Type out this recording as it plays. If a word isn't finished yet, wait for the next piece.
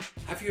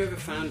Have you ever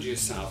found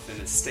yourself in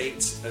a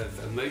state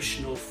of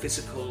emotional,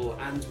 physical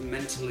and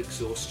mental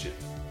exhaustion?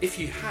 If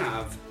you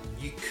have,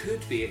 you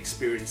could be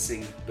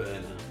experiencing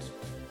burnout.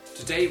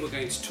 Today we're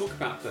going to talk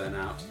about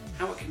burnout,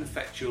 how it can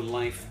affect your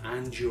life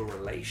and your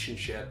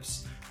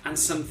relationships, and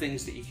some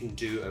things that you can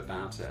do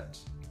about it.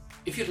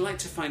 If you'd like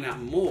to find out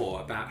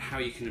more about how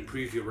you can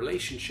improve your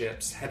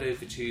relationships, head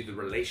over to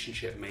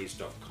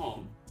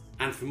therelationshipmaze.com.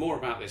 And for more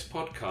about this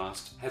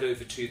podcast, head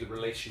over to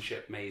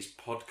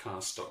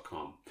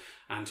therelationshipmazepodcast.com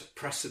and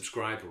press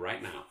subscribe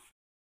right now.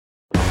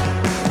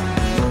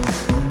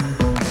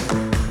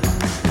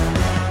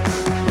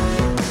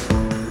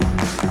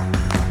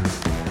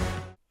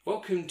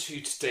 Welcome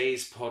to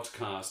today's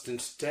podcast, and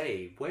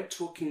today we're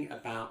talking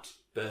about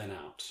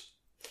burnout.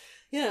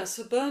 Yeah,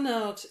 so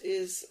burnout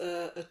is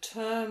a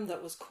term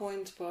that was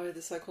coined by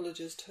the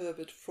psychologist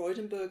Herbert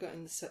Freudenberger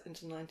in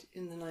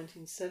the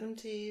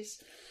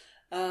 1970s.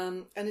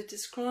 And it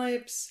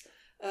describes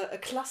a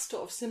cluster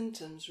of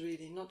symptoms,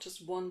 really, not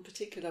just one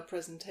particular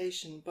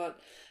presentation,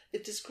 but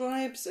it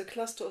describes a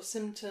cluster of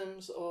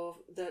symptoms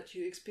that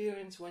you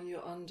experience when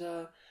you're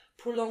under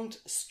prolonged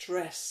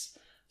stress.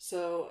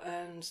 So,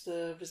 and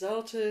the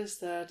result is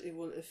that it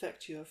will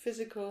affect your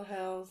physical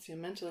health, your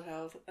mental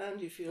health, and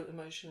you feel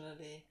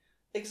emotionally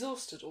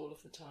exhausted all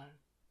of the time.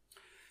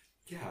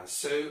 Yeah,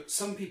 so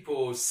some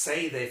people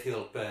say they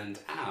feel burned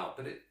out,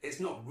 but it's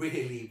not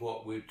really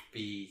what would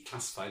be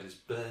classified as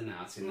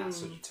burnout in that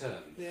sort of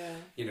term. Yeah.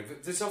 You know,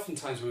 there's often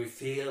times when we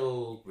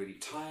feel really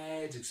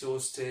tired,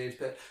 exhausted,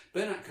 but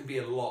burnout can be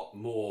a lot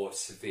more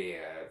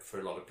severe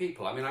for a lot of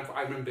people. I mean,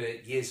 I remember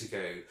years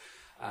ago,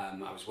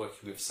 I was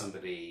working with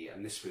somebody,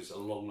 and this was a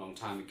long, long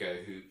time ago,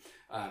 who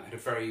had a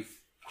very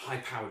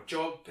high-powered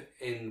job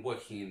in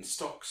working in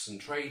stocks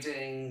and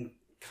trading,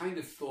 kind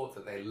of thought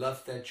that they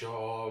loved their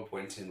job,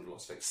 went in with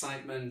lots of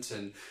excitement,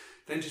 and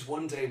then just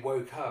one day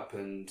woke up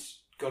and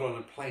got on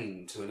a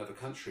plane to another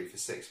country for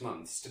 6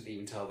 months, didn't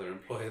even tell their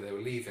employer they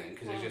were leaving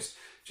because they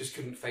just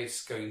couldn't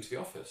face going to the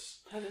office.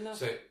 Had enough.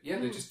 So yeah,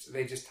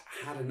 they just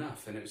had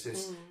enough, and it was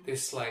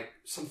this like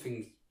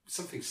something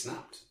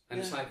snapped, and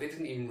it's like they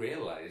didn't even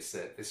realise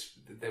that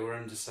they were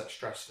under such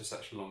stress for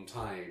such a long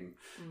time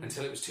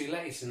until it was too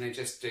late, and they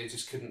just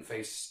couldn't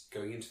face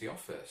going into the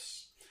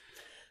office.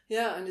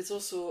 Yeah, and it's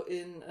also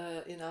in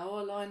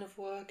our line of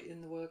work,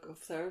 in the work of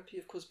therapy.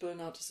 Of course,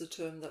 burnout is a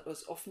term that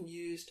was often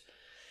used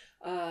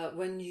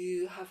when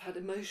you have had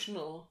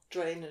emotional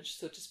drainage,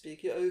 so to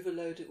speak. You're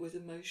overloaded with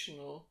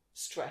emotional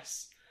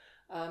stress.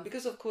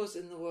 Because, of course,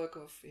 in the work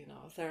of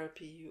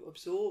therapy, you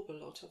absorb a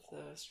lot of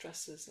the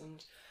stresses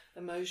and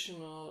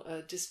emotional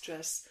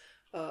distress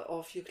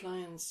of your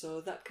clients.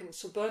 So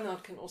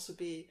burnout can also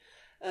be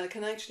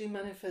can actually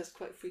manifest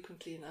quite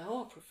frequently in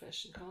our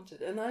profession, can't it?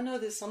 And I know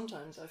this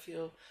sometimes. I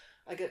feel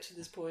I get to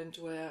this point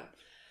where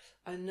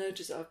I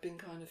notice I've been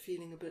kind of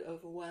feeling a bit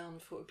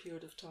overwhelmed for a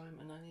period of time,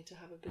 and I need to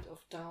have a bit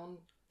of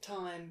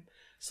downtime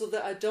so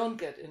that I don't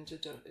get into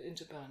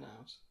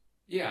burnout.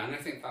 Yeah, and I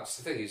think that's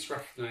the thing, is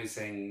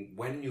recognising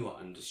when you are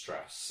under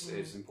stress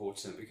is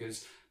important,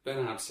 because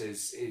burnout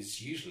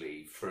is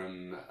usually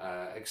from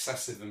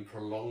excessive and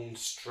prolonged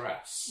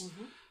stress.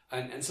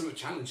 And some of the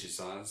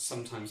challenges are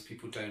sometimes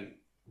people don't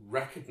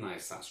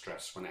recognise that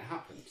stress when it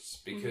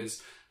happens,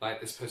 because like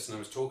this person I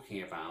was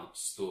talking about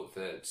thought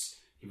that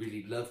he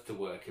really loved the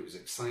work, it was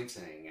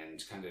exciting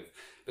and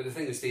but the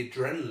thing is the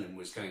adrenaline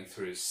was going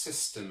through his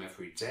system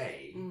every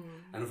day,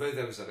 and although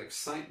there was that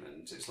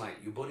excitement, it's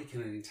like your body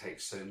can only take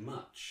so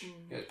much.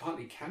 It's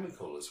partly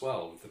chemical as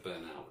well with the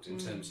burnout in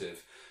terms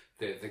of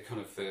the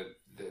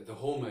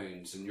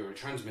hormones and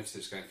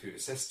neurotransmitters going through the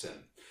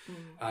system.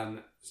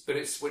 But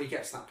it's when you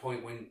get to that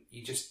point when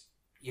you just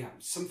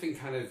something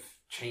kind of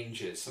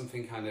changes,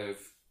 something kind of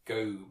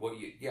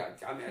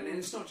and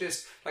it's not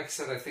just, like I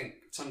said, I think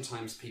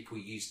sometimes people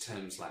use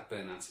terms like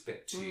burnout a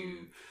bit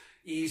too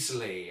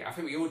easily. I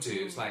think we all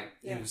do. It's like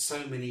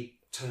so many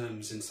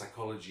terms in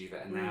psychology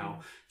that are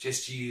now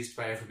just used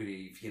by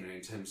everybody,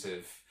 in terms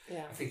of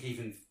I think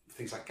even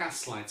things like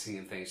gaslighting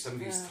and things. Some of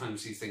these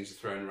times these things are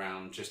thrown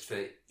around just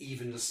for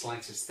even the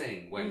slightest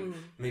thing when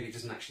maybe it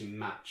doesn't actually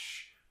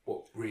match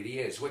what really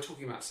is. We're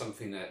talking about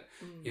something that,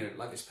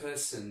 like this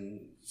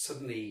person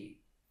suddenly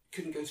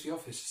couldn't go to the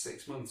office for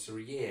 6 months or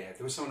a year.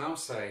 There was someone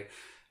else I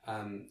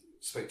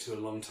spoke to a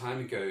long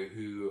time ago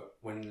who,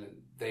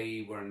 when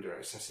they were under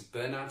excessive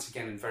burnout,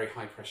 again in a very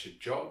high pressured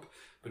job,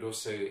 but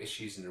also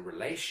issues in a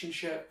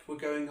relationship were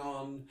going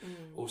on,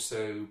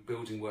 also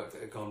building work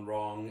that had gone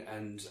wrong,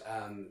 and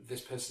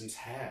this person's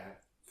hair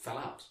fell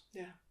out.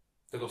 Yeah.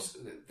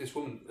 This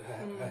woman,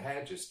 her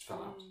hair just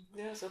fell out.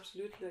 Yes,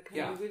 absolutely. There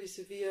can be really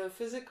severe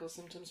physical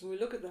symptoms, and we'll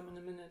look at them in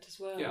a minute as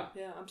well. Yeah,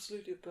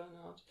 absolutely,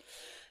 burnout.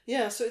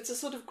 Yeah, so it's a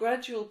sort of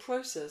gradual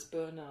process,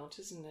 burnout,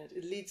 isn't it?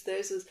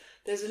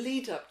 There's a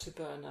lead up to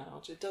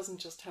burnout. It doesn't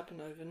just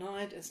happen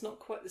overnight. It's not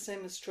quite the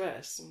same as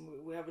stress, and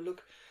we have a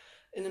look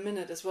in a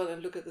minute as well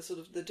and look at the sort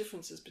of the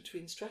differences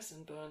between stress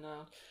and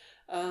burnout.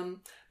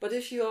 But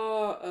if you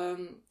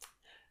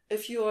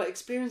are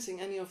experiencing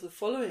any of the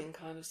following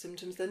kind of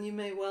symptoms, then you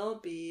may well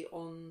be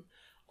on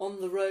on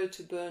the road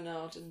to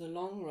burnout in the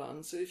long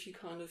run. So if you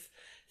kind of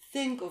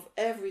think of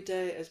every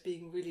day as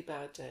being a really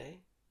bad day,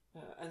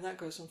 and that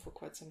goes on for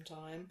quite some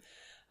time,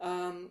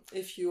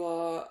 if you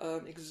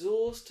are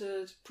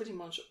exhausted pretty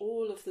much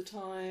all of the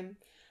time,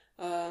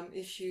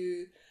 if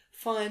you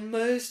find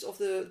most of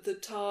the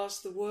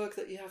tasks, the work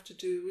that you have to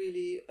do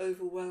really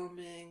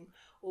overwhelming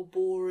or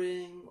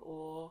boring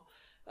or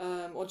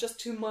just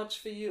too much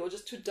for you or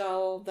just too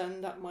dull,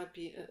 then that might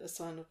be a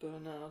sign of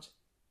burnout.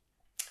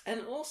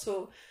 And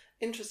also,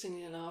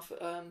 interestingly enough,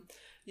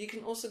 you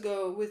can also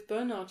go with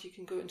burnout, you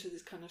can go into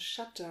this kind of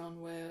shutdown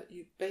where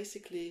you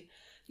basically,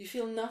 you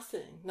feel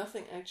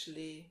nothing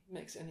actually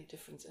makes any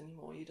difference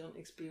anymore. You don't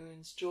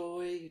experience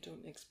joy, you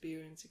don't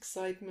experience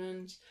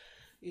excitement,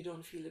 you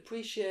don't feel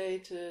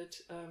appreciated.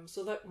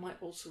 So that might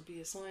also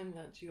be a sign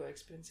that you are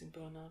experiencing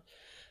burnout.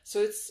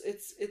 So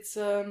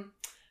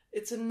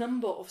it's a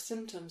number of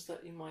symptoms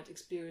that you might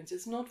experience.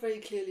 It's not very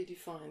clearly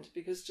defined,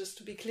 because just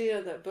to be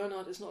clear, that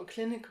burnout is not a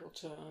clinical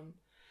term.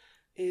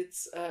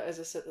 It's, as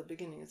I said at the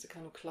beginning, it's a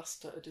kind of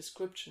cluster, a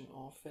description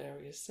of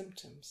various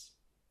symptoms.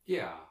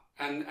 Yeah,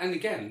 and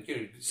again,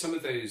 some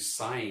of those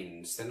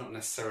signs, they're not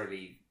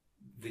necessarily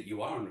that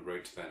you are on the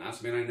road to burnout.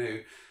 I mean,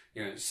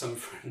 I know, some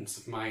friends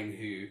of mine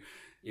who,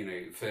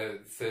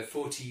 for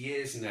 40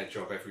 years in their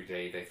job every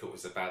day, they thought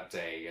was a bad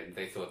day, and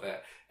they thought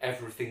that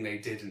everything they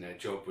did in their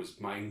job was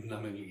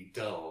mind-numbingly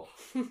dull.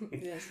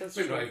 Yes, that's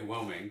true. Not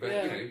overwhelming, but,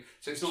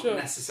 so it's not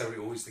necessarily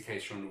always the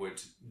case you're on the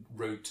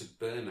road to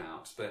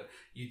burnout, but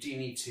you do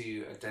need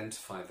to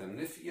identify them.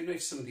 And if you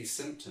notice some of these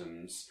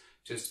symptoms,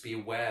 just be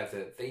aware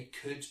that they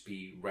could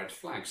be red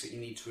flags that you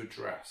need to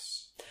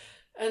address.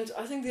 And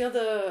I think the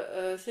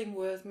other thing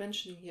worth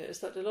mentioning here is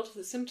that a lot of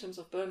the symptoms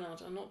of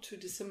burnout are not too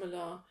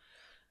dissimilar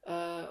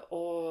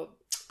or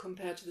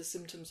compared to the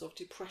symptoms of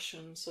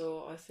depression.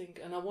 So I think,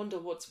 and I wonder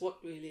what's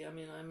what really. I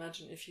mean, I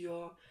imagine if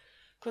you're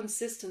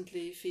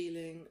consistently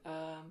feeling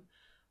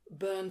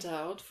burnt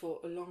out for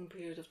a long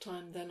period of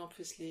time, then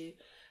obviously,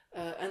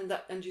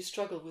 and you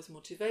struggle with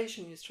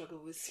motivation, you struggle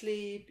with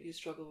sleep, you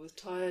struggle with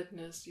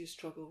tiredness, you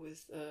struggle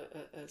with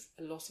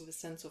a loss of a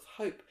sense of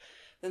hope,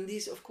 then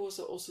these, of course,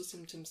 are also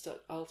symptoms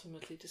that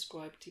ultimately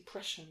describe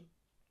depression.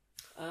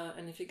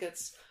 And if it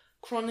gets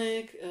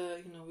chronic,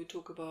 we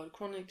talk about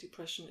chronic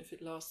depression if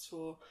it lasts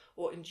for,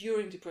 or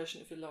enduring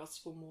depression if it lasts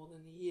for more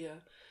than a year.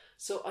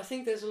 So I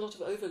think there's a lot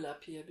of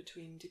overlap here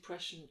between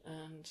depression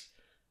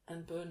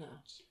and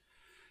burnout.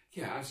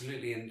 Yeah,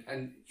 absolutely. And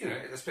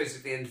I suppose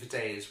at the end of the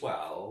day as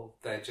well,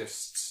 they're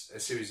just a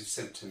series of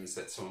symptoms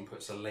that someone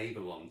puts a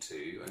label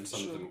onto, and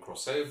some of them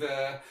cross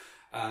over.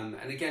 And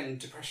again,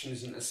 depression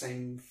isn't the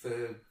same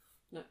for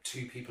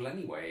two people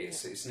anyway.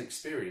 It's an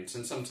experience,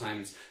 and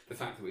sometimes the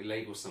fact that we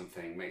label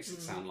something makes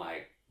it sound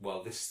like,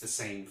 well, this is the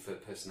same for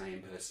person A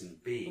and person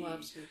B. Oh,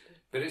 absolutely.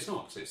 But it's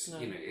not. It's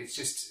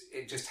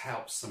it just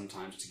helps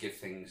sometimes to give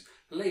things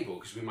a label,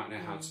 because we might know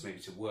how to maybe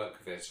to work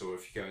with it, or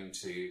if you're going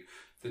to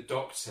the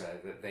doctor,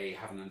 that they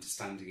have an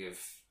understanding of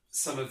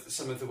some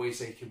of the ways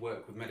they could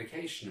work with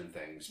medication and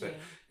things. But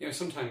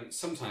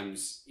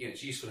sometimes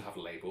it's useful to have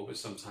a label, but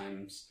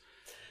sometimes.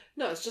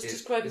 No, it's just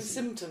describing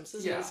symptoms,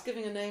 isn't it? It's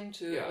giving a name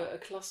to a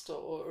cluster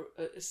or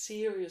a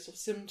series of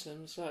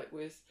symptoms, like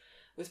with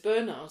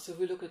burnout. So if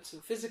we look at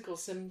physical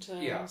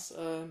symptoms,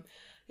 when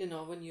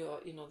you're,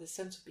 the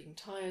sense of being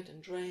tired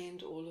and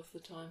drained all of the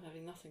time,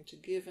 having nothing to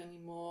give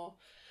anymore.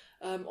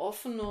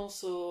 Often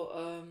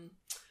also,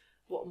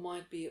 what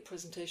might be a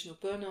presentation of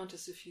burnout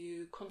is if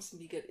you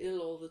constantly get ill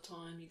all the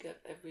time. You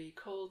get every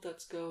cold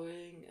that's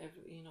going,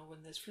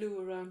 when there's flu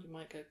around, you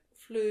might get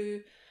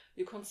flu.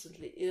 You're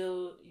constantly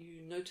ill,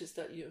 you notice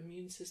that your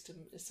immune system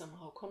is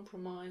somehow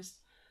compromised.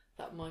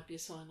 That might be a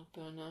sign of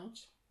burnout.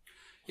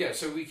 Yeah,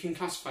 so we can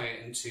classify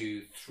it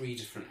into three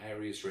different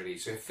areas really.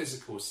 So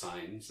physical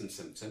signs and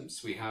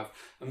symptoms, we have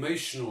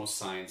emotional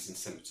signs and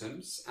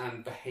symptoms,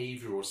 and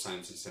behavioural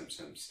signs and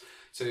symptoms.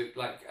 So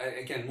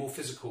again, more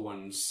physical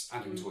ones,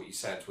 adding to what you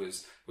said,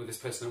 was with this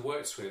person I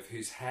worked with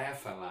whose hair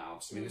fell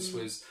out. I mean, this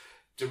was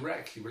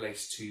directly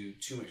relates to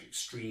too much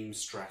extreme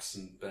stress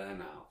and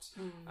burnout.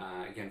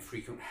 Again,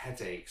 frequent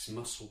headaches,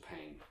 muscle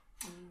pain,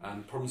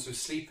 problems with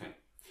sleeping.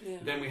 Yeah.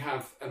 Then we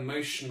have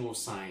emotional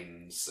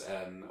signs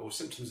or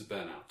symptoms of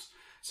burnout.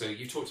 So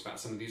you talked about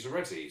some of these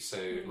already.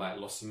 So like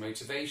loss of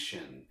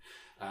motivation,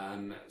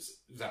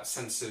 that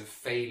sense of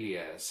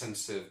failure,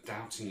 sense of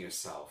doubting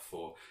yourself,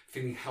 or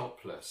feeling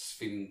helpless,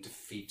 feeling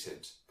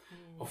defeated,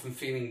 often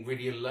feeling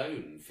really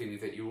alone, feeling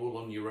that you're all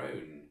on your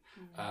own,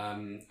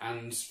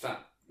 and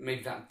that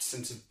maybe that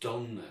sense of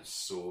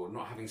dullness or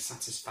not having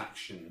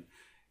satisfaction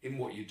in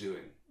what you're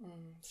doing.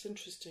 It's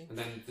interesting. And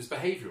then there's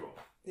behavioural.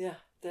 Yeah,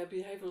 they're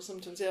behavioural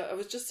symptoms. Yeah, I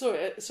was just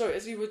sorry,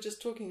 as you were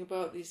just talking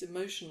about these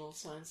emotional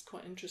signs,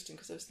 quite interesting,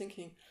 because I was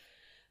thinking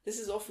this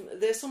is often,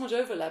 there's so much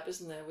overlap,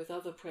 isn't there, with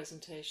other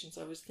presentations.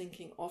 I was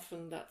thinking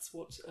often that's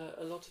what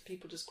a lot of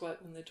people describe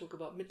when they talk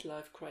about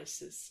midlife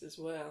crisis as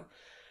well.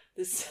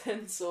 This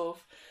sense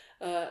of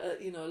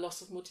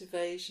loss of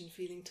motivation,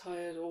 feeling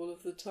tired all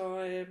of the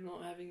time,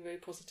 not having a very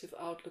positive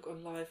outlook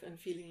on life, and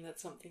feeling that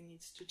something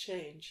needs to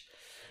change.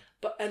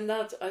 And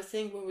that, I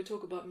think, when we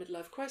talk about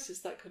midlife crisis,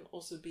 that can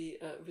also be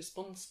a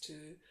response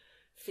to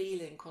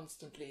feeling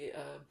constantly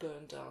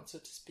burned out, so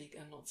to speak,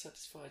 and not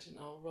satisfied in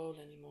our role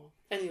anymore.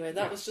 Anyway,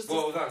 that was just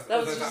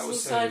a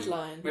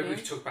sideline. Maybe we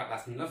could talk about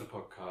that in another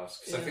podcast,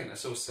 because I think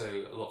that's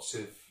also lots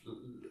of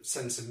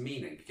sense of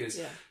meaning, because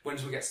when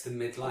we get to the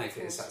midlife,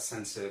 it's that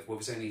sense of, well,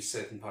 there's only a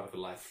certain part of a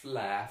life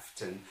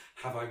left, and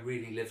have I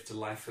really lived a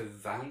life of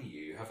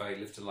value? Have I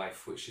lived a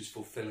life which is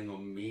fulfilling or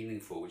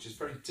meaningful, which is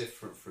very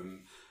different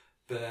from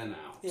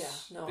burnout. Yeah,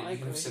 no, but I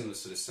agree. Have similar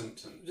sort of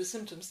symptoms. The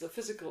symptoms, the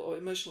physical or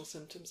emotional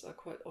symptoms, are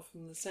quite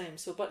often the same.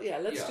 So, but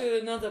let's do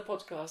another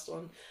podcast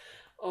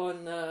on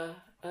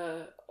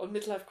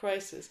midlife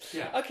crisis.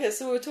 Yeah. Okay,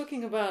 so we're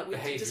talking about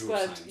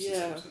described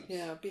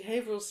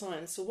behavioral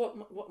signs. So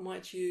what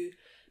might you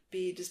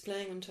be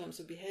displaying in terms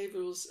of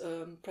behavioral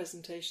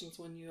presentations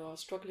when you are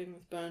struggling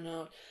with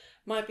burnout?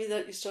 Might be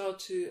that you start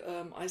to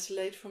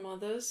isolate from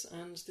others,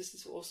 and this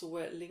is also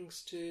where it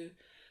links to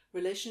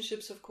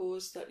relationships, of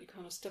course, that you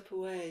kind of step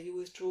away, you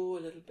withdraw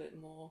a little bit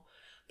more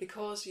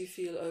because you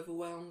feel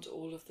overwhelmed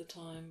all of the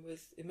time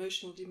with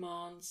emotional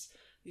demands,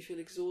 you feel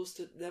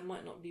exhausted, there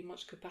might not be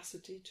much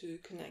capacity to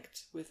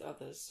connect with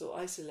others. So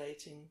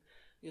isolating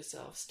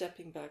yourself,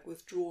 stepping back,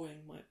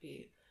 withdrawing might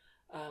be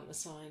a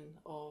sign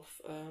of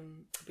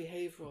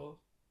behavioral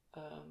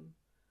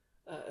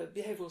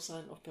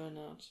sign of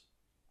burnout.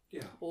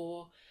 Yeah.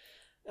 Or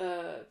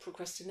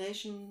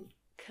procrastination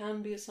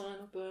can be a sign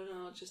of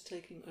burnout, just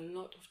taking a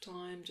lot of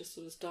time, just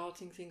sort of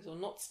starting things or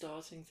not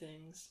starting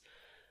things,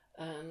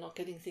 and not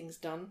getting things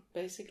done,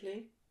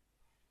 basically.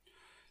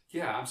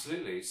 Yeah,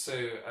 absolutely.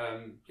 So,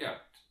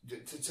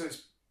 so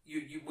it's,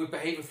 you with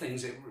behavioural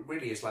things, it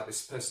really is like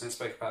this person I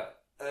spoke about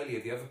earlier,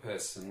 the other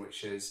person,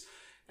 which is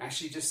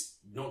actually just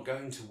not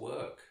going to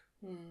work,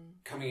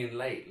 coming in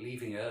late,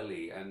 leaving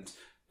early, and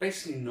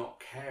basically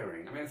not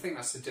caring. I mean, I think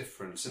that's the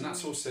difference, and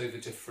that's also the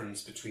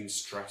difference between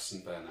stress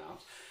and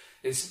burnout.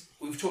 Is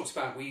we talked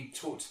about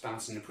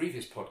in a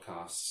previous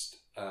podcast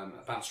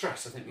about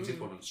stress. I think we did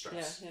one on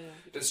stress. Yeah.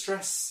 But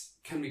stress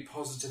can be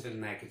positive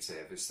and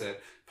negative. It's that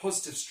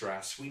positive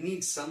stress, we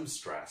need some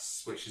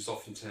stress, which is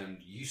often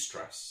termed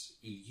eustress,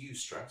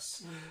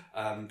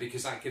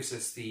 because that gives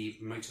us the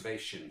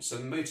motivation. So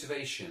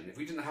motivation, if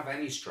we didn't have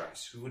any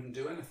stress, we wouldn't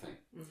do anything.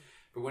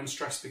 But when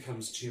stress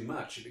becomes too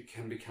much, it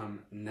can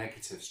become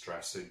negative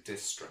stress, so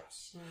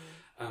distress.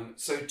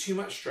 So too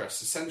much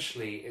stress,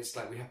 essentially, it's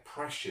like we have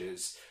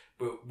pressures,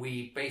 but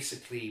we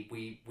basically,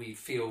 we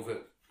feel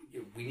that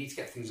we need to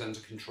get things under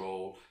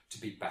control to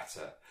be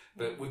better.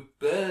 But with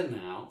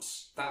burnout,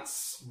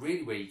 that's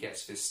really where you get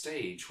to this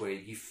stage where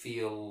you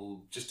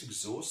feel just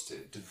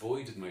exhausted,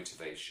 devoid of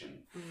motivation.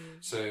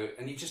 So,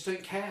 and you just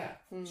don't care.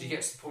 So you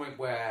get to the point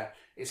where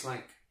it's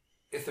like,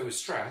 if there was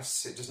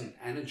stress, it doesn't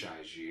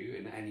energize you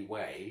in any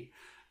way,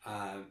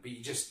 but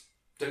you just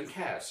don't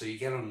care. So you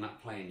get on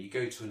that plane, you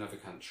go to another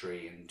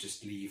country and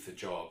just leave the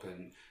job,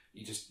 and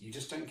you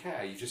just don't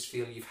care. You just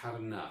feel you've had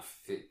enough.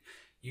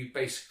 You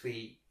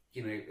basically,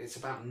 it's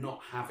about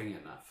not having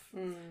enough.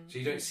 So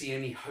you don't see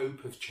any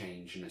hope of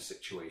change in a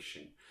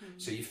situation.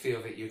 So you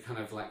feel that you're kind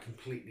of like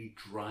completely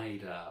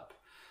dried up.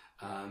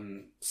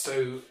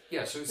 So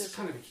it's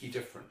kind of a key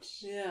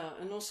difference. Yeah,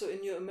 and also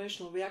in your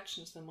emotional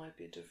reactions there might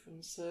be a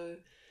difference. So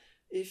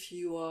if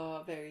you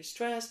are very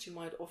stressed, you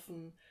might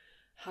often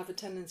have a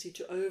tendency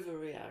to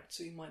overreact.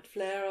 So you might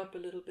flare up a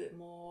little bit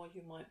more.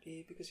 You might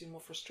be, because you're more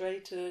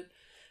frustrated,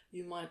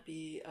 you might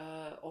be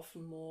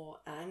often more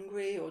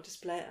angry or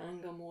display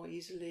anger more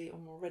easily or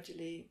more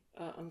readily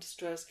under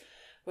stress.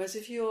 Whereas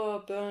if you are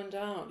burned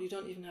out, you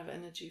don't even have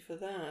energy for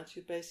that.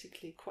 You're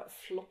basically quite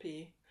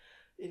floppy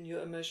in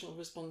your emotional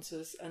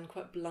responses and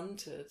quite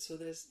blunted. So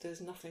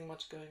there's nothing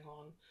much going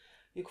on.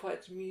 You're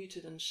quite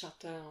muted and shut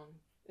down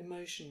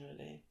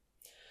emotionally.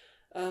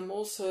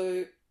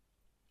 Also,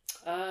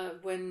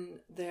 when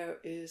there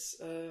is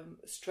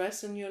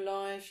stress in your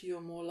life,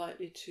 you're more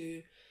likely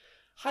to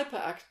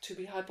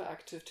be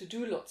hyperactive, to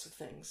do lots of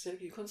things. So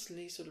you're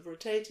constantly sort of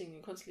rotating,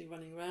 you're constantly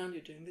running around,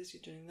 you're doing this,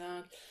 you're doing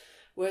that.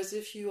 Whereas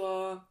if you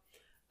are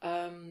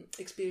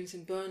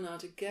experiencing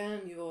burnout,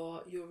 again,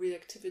 your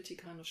reactivity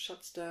kind of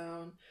shuts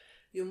down.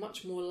 You're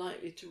much more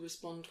likely to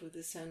respond with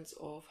a sense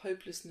of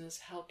hopelessness,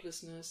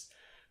 helplessness,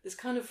 this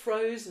kind of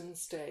frozen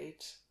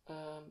state,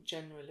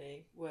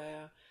 generally,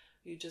 where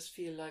you just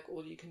feel like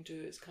all you can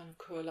do is kind of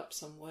curl up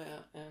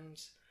somewhere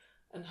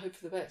and hope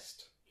for the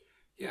best.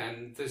 Yeah,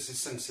 and there's a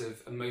sense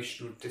of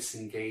emotional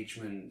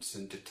disengagement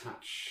and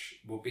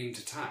being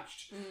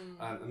detached.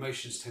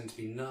 Emotions tend to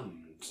be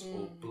numbed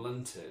or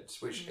blunted,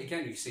 which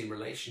again you see in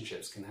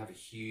relationships can have a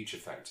huge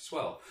effect as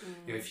well.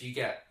 If you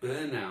get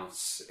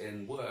burnouts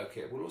in work,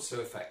 it will also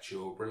affect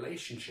your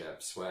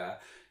relationships where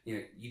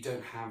you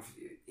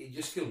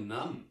just feel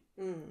numb.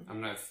 I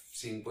mean, I've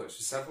worked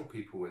with several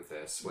people with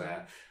this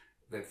where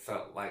they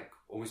felt like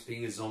almost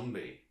being a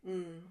zombie.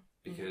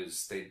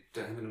 Because they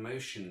don't have any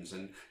emotions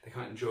and they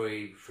can't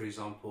enjoy, for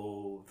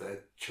example,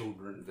 their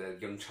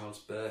young child's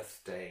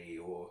birthday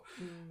or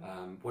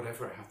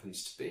whatever it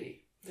happens to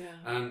be.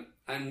 Yeah.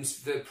 And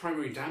the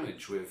primary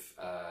damage with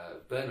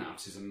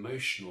burnout is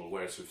emotional,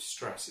 whereas with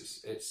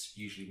stress, it's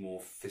usually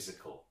more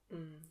physical.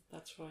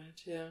 That's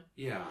right. Yeah.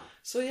 Yeah.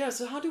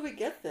 So how do we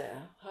get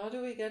there? How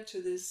do we get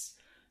to this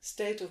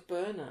state of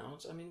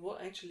burnout? I mean,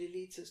 what actually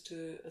leads us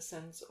to a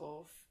sense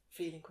of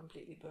feeling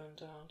completely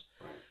burned out?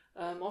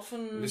 Right.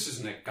 Often this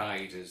isn't a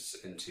guide as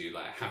into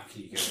like how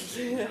can you go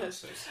into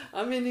yes.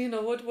 I mean,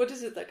 what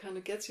is it that kind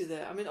of gets you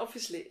there? I mean,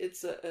 obviously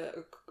it's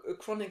a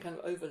chronic kind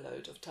of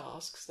overload of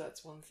tasks.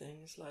 That's one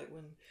thing. It's like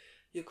when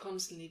you're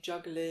constantly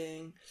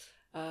juggling,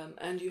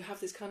 and you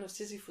have this kind of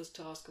Sisyphus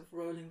task of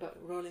rolling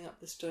up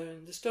the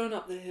stone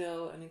up the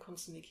hill, and it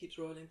constantly keeps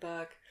rolling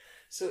back.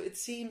 So it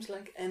seems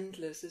like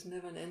endless. There's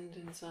never an end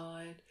in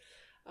sight,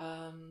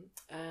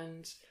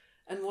 and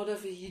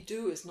whatever you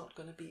do is not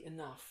going to be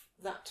enough.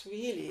 That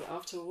really,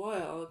 after a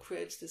while,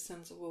 creates this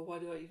sense of, well, why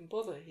do I even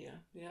bother here?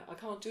 Yeah, I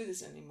can't do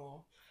this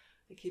anymore.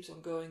 It keeps on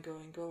going.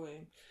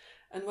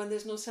 And when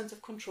there's no sense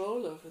of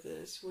control over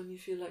this, when you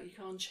feel like you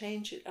can't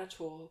change it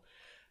at all,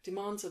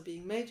 demands are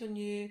being made on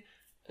you,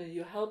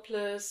 you're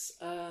helpless,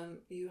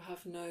 you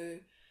have no,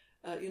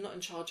 you're not in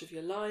charge of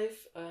your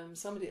life,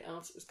 somebody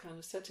else is kind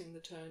of setting the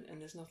tone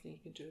and there's nothing you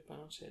can do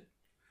about it.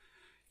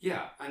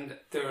 Yeah, and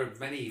there are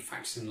many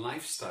factors in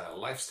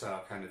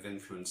lifestyle kind of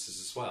influences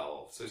as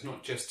well. So it's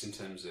not just in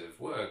terms of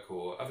work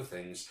or other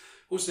things,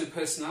 also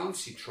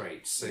personality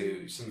traits.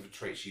 So some of the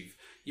traits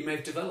you may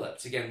have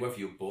developed, again, whether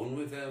you're born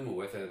with them or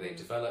whether they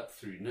develop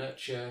through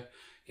nurture.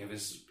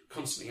 There's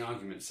constantly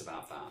arguments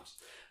about that.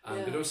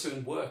 But also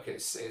in work,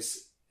 it's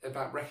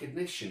about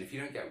recognition. If you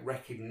don't get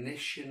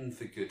recognition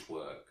for good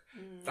work,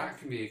 that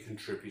can be a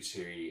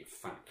contributory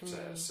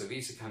factor. So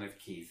these are kind of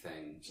key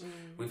things.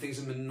 When things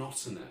are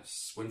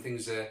monotonous, when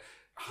things are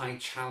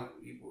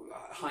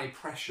high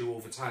pressure all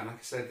the time. Like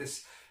I said,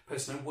 this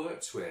person I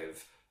worked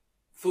with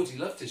thought he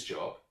loved his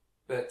job,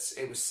 but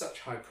it was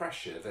such high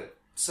pressure that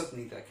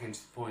suddenly there came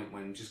to the point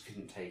when he just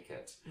couldn't take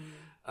it.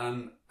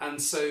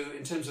 And so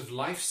in terms of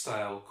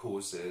lifestyle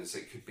causes,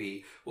 it could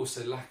be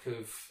also lack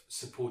of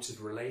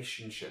supportive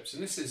relationships.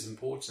 And this is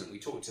important. We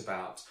talked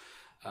about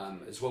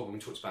as well when we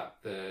talked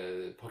about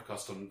the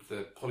podcast on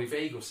the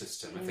polyvagal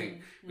system. I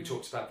think we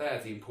talked about there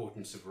the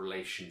importance of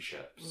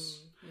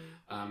relationships.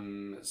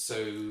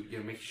 So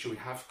making sure we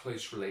have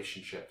close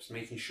relationships,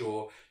 making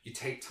sure you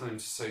take time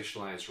to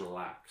socialise,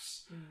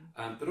 relax,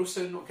 but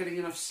also not getting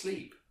enough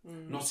sleep,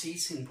 not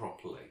eating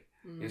properly.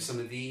 Some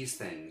of these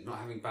things, not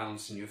having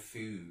balance in your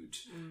food,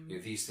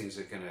 these things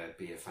are going to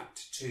be a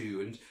factor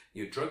too.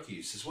 And drug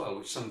use as well,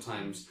 which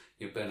sometimes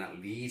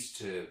burnout leads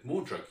to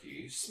more drug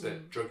use,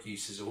 but drug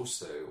use is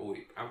also, or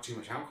too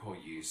much alcohol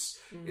use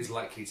is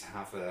likely to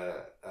have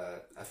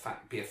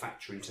be a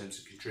factor in terms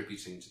of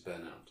contributing to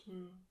burnout.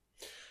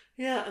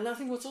 Yeah, and I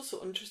think what's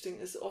also interesting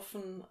is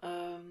often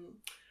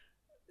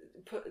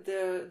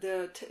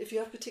if you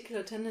have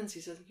particular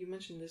tendencies, I think you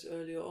mentioned this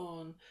earlier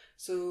on.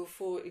 So,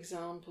 for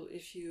example,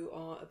 if you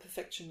are a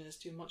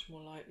perfectionist, you're much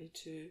more likely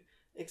to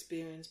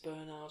experience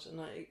burnout.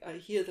 And I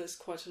hear this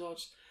quite a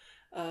lot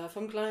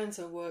from clients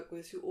I work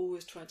with who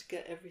always try to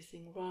get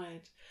everything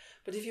right.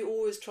 But if you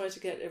always try to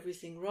get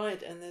everything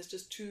right and there's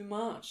just too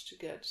much to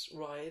get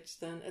right,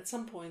 then at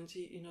some point,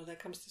 there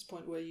comes this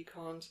point where you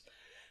can't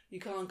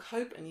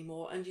cope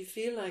anymore, and you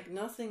feel like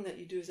nothing that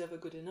you do is ever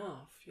good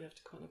enough. You have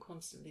to kind of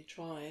constantly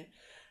try,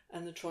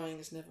 and the trying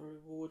is never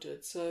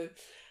rewarded. So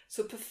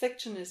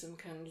perfectionism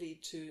can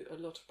lead to a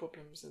lot of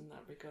problems in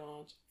that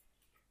regard.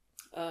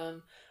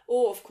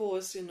 Or of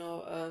course,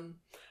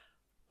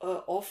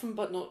 often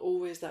but not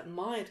always, that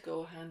might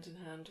go hand in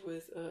hand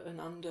with an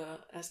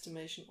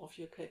underestimation of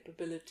your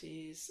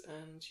capabilities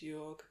and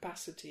your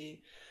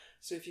capacity.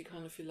 So if you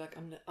kind of feel like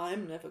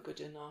I'm never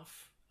good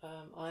enough,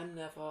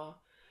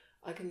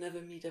 I can never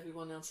meet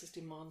everyone else's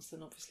demands,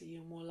 then obviously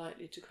you're more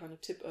likely to kind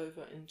of tip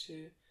over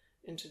into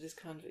this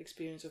kind of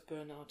experience of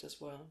burnout as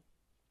well.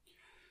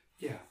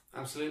 Yeah,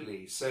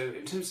 absolutely. So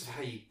in terms of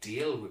how you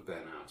deal with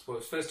burnout, well,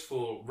 first of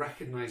all,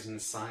 recognising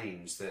the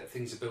signs that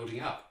things are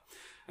building up.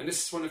 And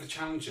this is one of the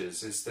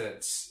challenges, is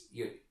that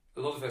a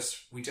lot of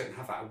us, we don't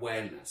have that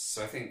awareness.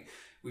 So I think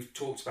we've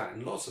talked about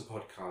in lots of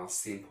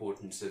podcasts the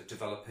importance of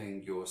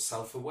developing your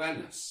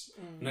self-awareness,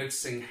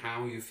 noticing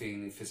how you're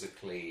feeling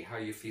physically, how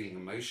you're feeling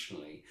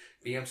emotionally,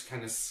 being able to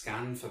kind of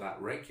scan for that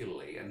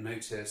regularly and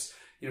notice,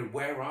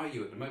 where are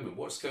you at the moment?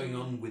 What's going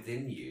on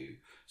within you,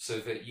 so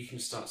that you can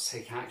start to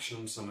take action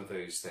on some of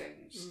those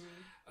things.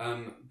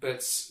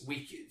 But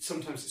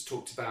sometimes it's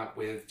talked about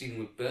with dealing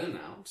with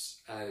burnout.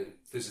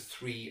 There's a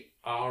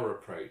 3R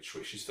approach,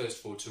 which is first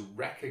of all to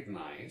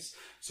recognise.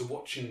 So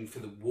watching for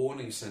the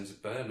warning signs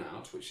of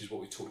burnout, which is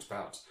what we talked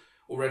about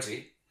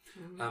already.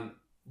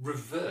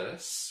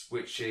 Reverse,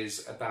 which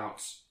is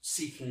about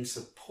seeking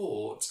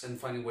support and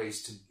finding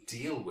ways to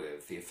deal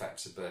with the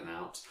effects of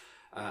burnout,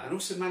 and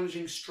also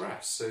managing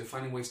stress. So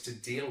finding ways to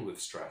deal with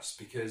stress,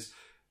 because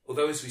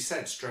although, as we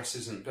said, stress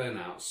isn't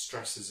burnout,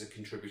 stress is a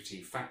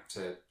contributing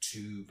factor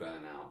to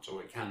burnout,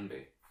 or it can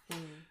be.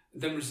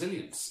 Then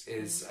resilience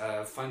is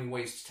finding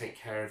ways to take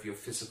care of your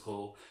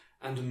physical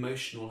and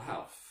emotional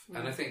health.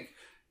 And I think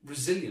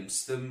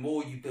resilience. The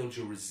more you build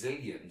your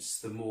resilience,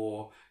 the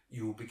more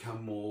you'll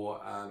become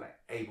more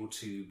able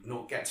to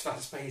not get to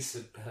that space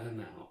of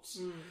burnout.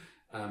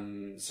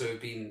 So there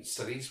have been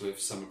studies with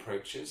some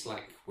approaches,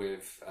 like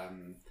with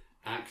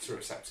ACT, or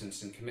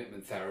acceptance and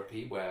commitment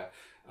therapy, where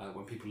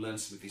when people learn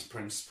some of these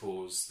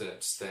principles,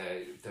 that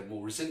they're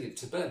more resilient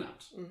to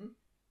burnout,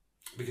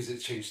 because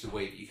it's changed the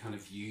way that you kind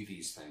of view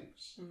these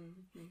things.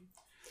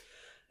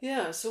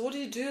 Yeah, so what do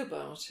you do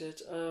about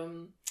it?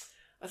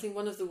 I think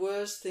one of the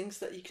worst things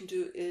that you can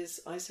do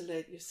is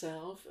isolate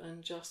yourself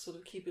and just sort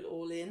of keep it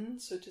all in,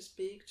 so to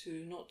speak,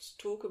 to not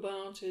talk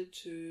about it,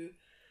 to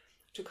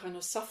kind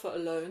of suffer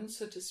alone,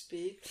 so to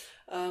speak.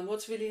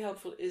 What's really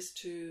helpful is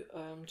to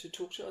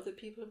talk to other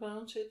people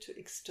about it, to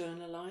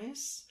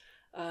externalize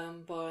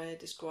by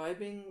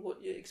describing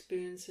what you're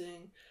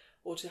experiencing,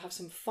 or to have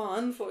some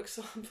fun, for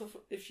example,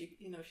 if you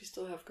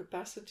still have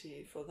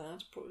capacity for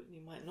that. Probably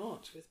you might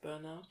not with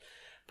burnout,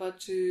 but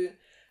to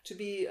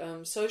be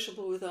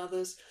sociable with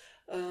others,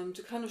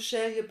 to kind of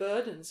share your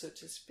burden, so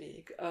to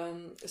speak.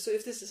 So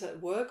if this is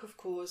at work, of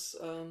course,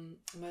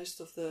 most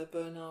of the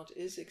burnout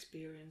is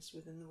experienced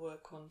within the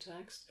work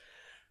context,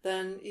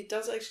 then it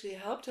does actually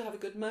help to have a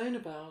good moan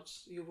about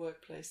your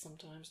workplace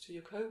sometimes to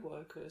your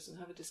co-workers, and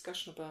have a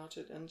discussion about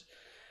it,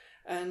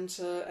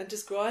 and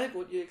describe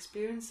what you're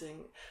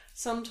experiencing.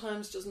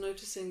 Sometimes just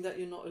noticing that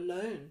you're not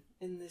alone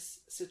in this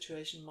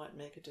situation might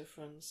make a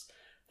difference,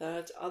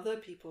 that other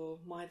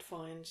people might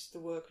find the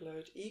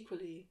workload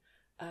equally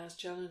as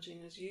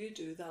challenging as you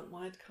do. That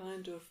might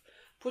kind of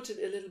put it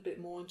a little bit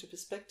more into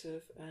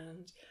perspective,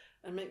 and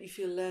make you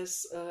feel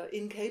less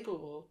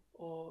incapable,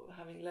 or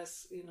having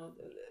less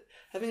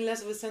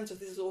of a sense of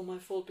this is all my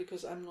fault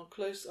because I'm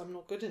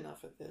not good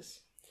enough at this.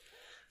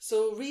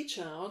 So reach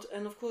out,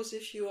 and of course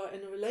if you are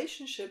in a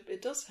relationship,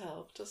 it does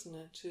help, doesn't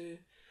it, to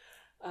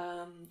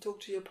talk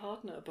to your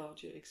partner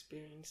about your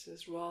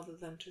experiences rather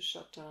than to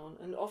shut down.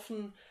 And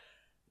often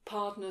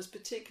partners,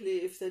 particularly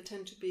if they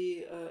tend to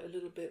be a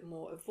little bit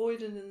more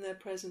avoidant in their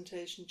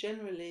presentation,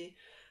 generally,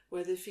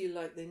 where they feel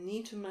like they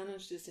need to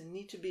manage this, they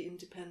need to be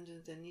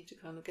independent, they need to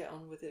kind of get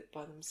on with it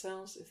by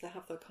themselves. If they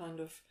have that kind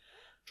of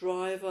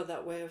drive or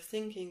that way of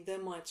thinking, they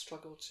might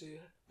struggle to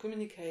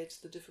communicate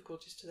the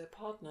difficulties to their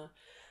partner.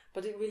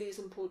 But it really is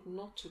important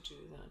not to do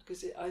that,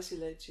 because it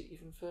isolates you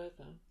even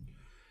further.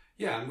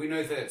 Yeah, and we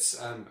know that,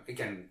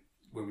 again,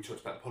 when we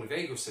talked about the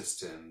polyvagal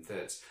system,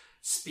 that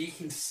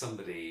speaking to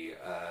somebody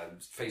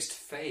face to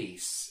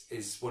face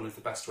is one of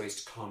the best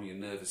ways to calm your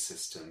nervous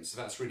system. So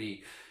that's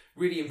really,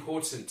 really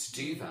important to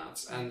do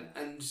that.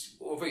 And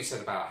although you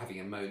said about having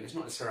a moan, it's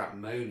not necessarily about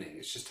moaning,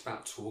 it's just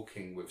about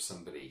talking with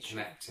somebody,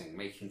 connecting,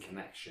 making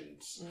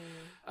connections.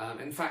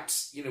 In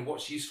fact,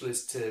 what's useful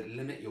is to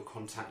limit your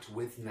contact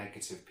with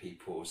negative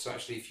people. So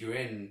actually, if you're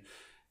in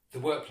the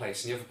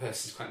workplace and the other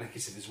person's quite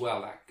negative as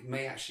well, that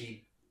may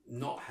actually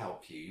not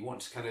help you. You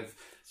want to kind of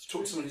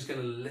talk to someone who's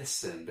going to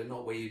listen, but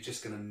not where you're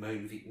just going to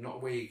moan,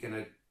 not where you're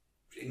going to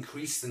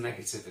increase the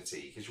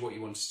negativity, because what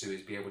you want to do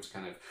is be able to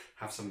kind of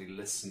have somebody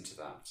listen to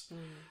that.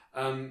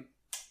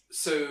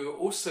 So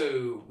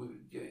also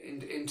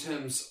in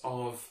terms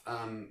of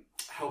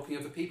helping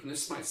other people, and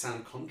this might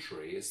sound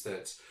contrary, is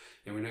that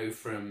we know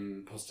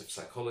from positive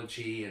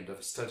psychology and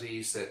other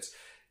studies that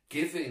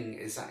giving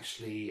is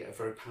actually a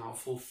very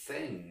powerful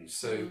thing.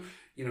 So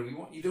you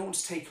don't want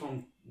to take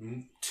on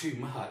too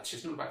much.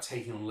 It's not about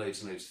taking on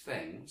loads and loads of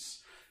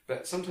things,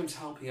 but sometimes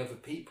helping other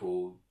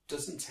people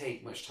doesn't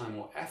take much time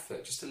or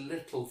effort. Just a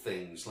little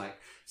things like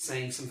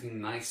saying something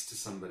nice to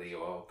somebody,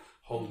 or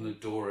holding a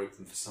door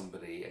open for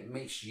somebody. It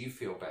makes you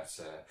feel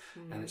better,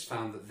 and it's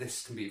found that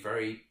this can be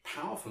very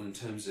powerful in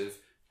terms of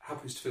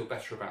helping us to feel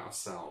better about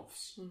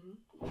ourselves.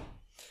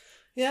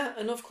 Yeah,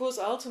 and of course,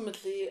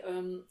 ultimately,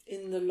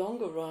 in the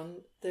longer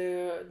run,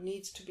 there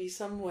needs to be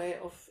some way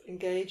of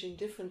engaging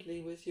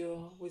differently with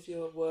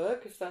your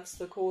work, if that's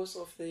the cause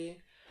of the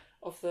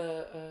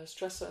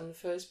stressor in the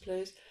first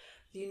place.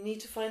 You need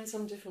to find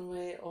some different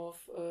way of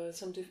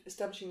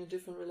establishing a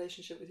different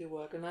relationship with your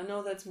work. And I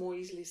know that's more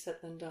easily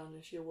said than done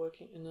if you're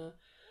working in a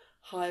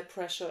high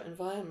pressure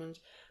environment.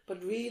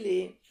 But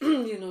really,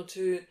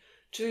 to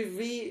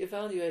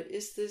re-evaluate,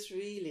 is this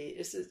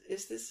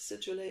a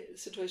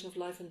situation of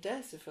life and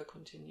death if I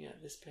continue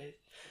at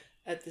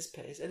this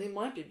pace? And it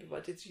might be,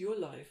 but it's your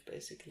life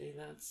basically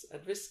that's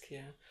at risk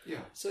here.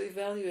 Yeah. So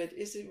evaluate,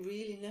 is it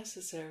really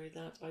necessary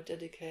that I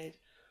dedicate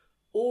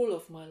all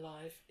of my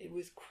life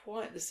with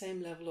quite the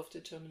same level of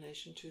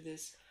determination to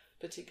this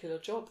particular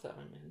job that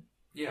I'm in?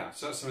 Yeah,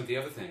 so that's some of the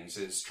other things,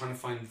 is trying to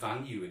find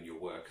value in your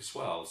work as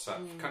well. So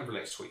that kind of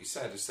relates to what you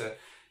said, is that,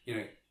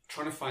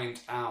 trying to find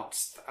out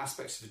the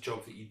aspects of the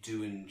job that you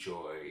do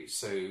enjoy.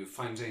 So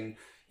finding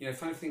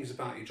things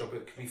about your job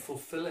that can be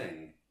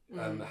fulfilling,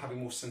 having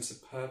more sense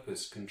of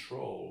purpose,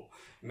 control,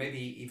 maybe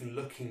even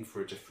looking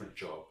for a different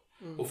job.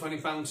 Or finding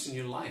balance in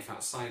your life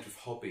outside of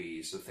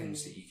hobbies or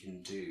things that you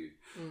can do.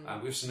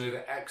 We also know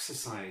that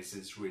exercise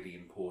is really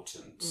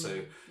important.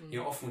 So,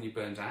 often when you're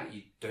burned out,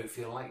 you don't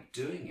feel like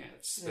doing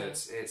it.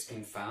 But it's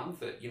been found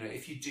that,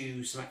 if you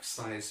do some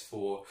exercise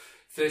for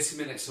 30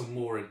 minutes or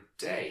more a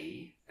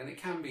day, and it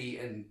can be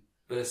in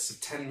bursts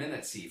of 10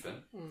 minutes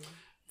even,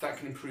 that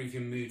can improve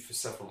your mood for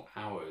several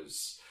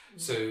hours.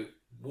 So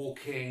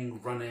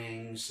walking,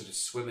 running, sort of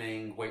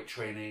swimming, weight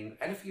training,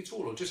 anything at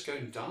all, or just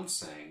going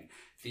dancing,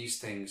 these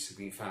things have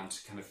been found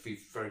to kind of be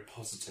very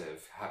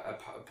positive, have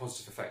a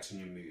positive effect on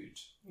your mood.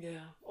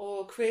 Yeah,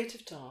 or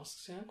creative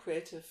tasks,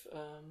 creative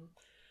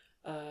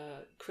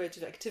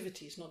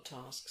activities, not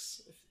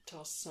tasks. If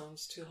task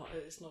sounds too hard,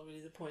 it's not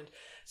really the point.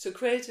 So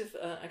creative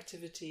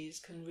activities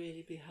can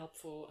really be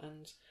helpful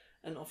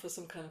and offer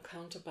some kind of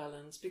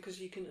counterbalance, because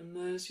you can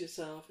immerse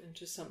yourself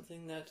into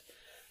something that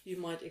you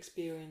might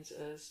experience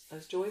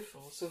as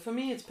joyful. So for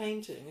me, it's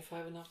painting. If I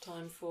have enough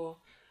time for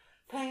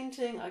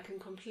painting, I can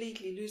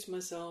completely lose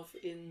myself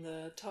in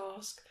the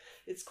task.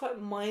 It's quite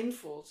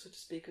mindful, so to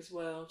speak, as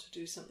well, to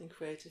do something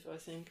creative, I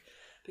think,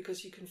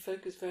 because you can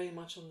focus very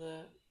much on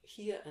the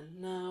here and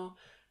now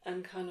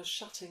and kind of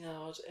shutting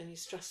out any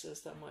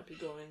stresses that might be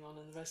going on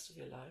in the rest of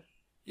your life.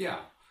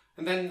 Yeah.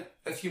 And then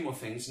a few more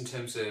things in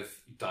terms of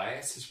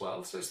diet as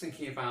well. So it's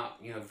thinking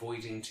about,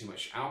 avoiding too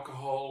much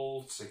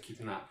alcohol, so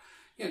keeping that,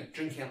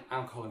 drinking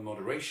alcohol in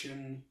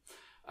moderation,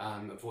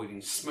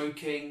 avoiding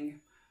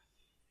smoking,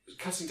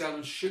 cutting down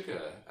on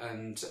sugar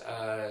and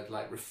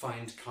like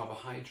refined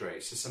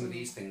carbohydrates. So some of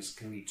these things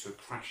can lead to a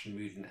crash in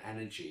mood and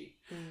energy.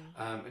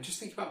 And just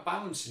think about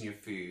balancing your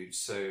food.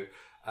 So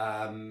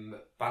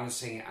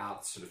balancing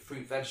out sort of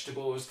fruit,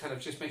 vegetables, kind of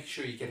just making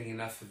sure you're getting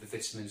enough of the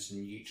vitamins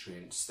and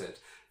nutrients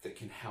that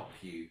can help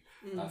you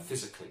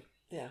physically.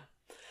 Yeah.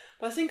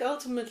 But I think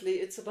ultimately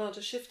it's about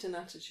a shift in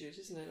attitude,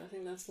 isn't it? I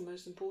think that's the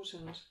most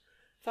important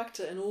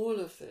factor in all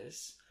of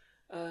this.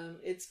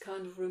 It's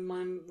kind of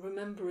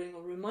remembering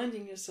or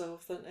reminding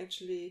yourself that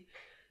actually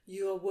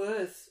you are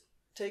worth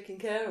taking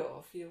care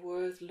of, you're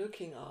worth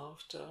looking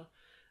after.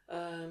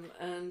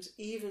 And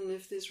even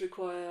if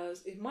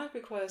it might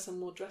require some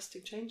more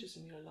drastic changes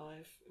in your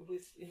life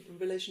in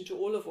relation to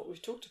all of what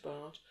we've talked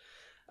about.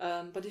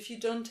 But if you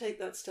don't take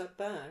that step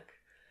back,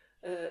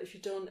 if you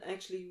don't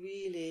actually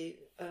really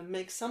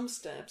make some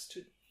steps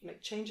to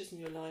make changes in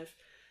your life,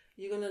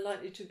 you're going to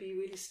likely to be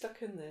really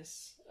stuck in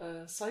this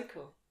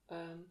cycle.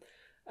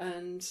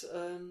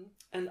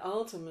 And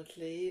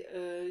ultimately,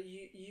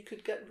 you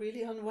could get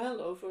really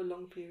unwell over a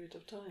long period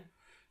of time.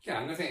 Yeah,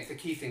 and I think the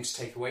key thing to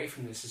take away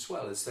from this as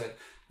well is that,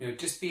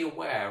 just be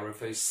aware of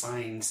those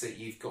signs that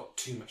you've got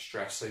too much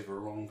stress over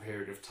a long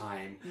period of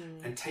time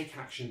and take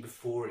action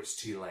before it's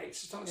too late.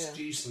 So start to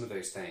do some of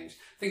those things.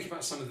 Think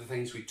about some of the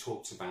things we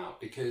talked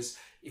about, because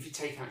if you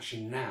take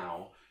action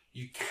now,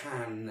 you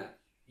can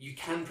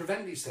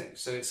prevent these things.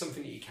 So it's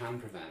something that you can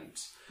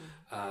prevent,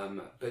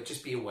 but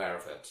just be aware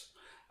of it.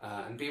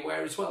 And be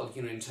aware as well,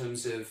 in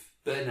terms of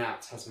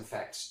burnout has an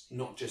effect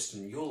not just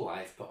on your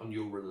life, but on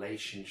your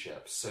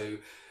relationships. So,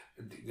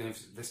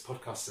 this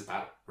podcast is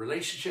about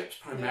relationships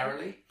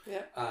primarily.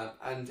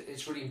 And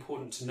it's really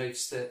important to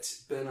notice that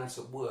burnout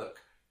at work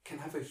can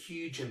have a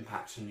huge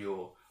impact on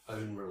your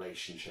own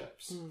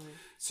relationships.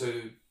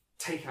 So,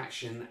 take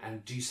action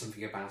and do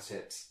something about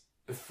it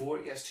before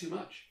it gets too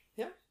much.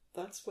 Yeah,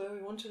 that's where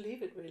we want to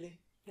leave it, really.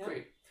 Yeah.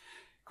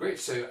 Great.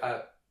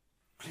 So,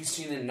 please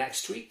tune in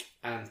next week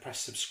and press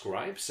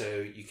subscribe so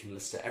you can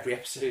listen to every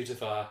episode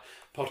of our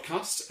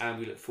podcast, and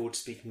we look forward to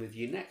speaking with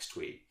you next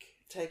week.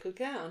 Take good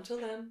care. Until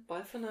then,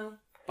 bye for now.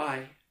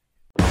 Bye.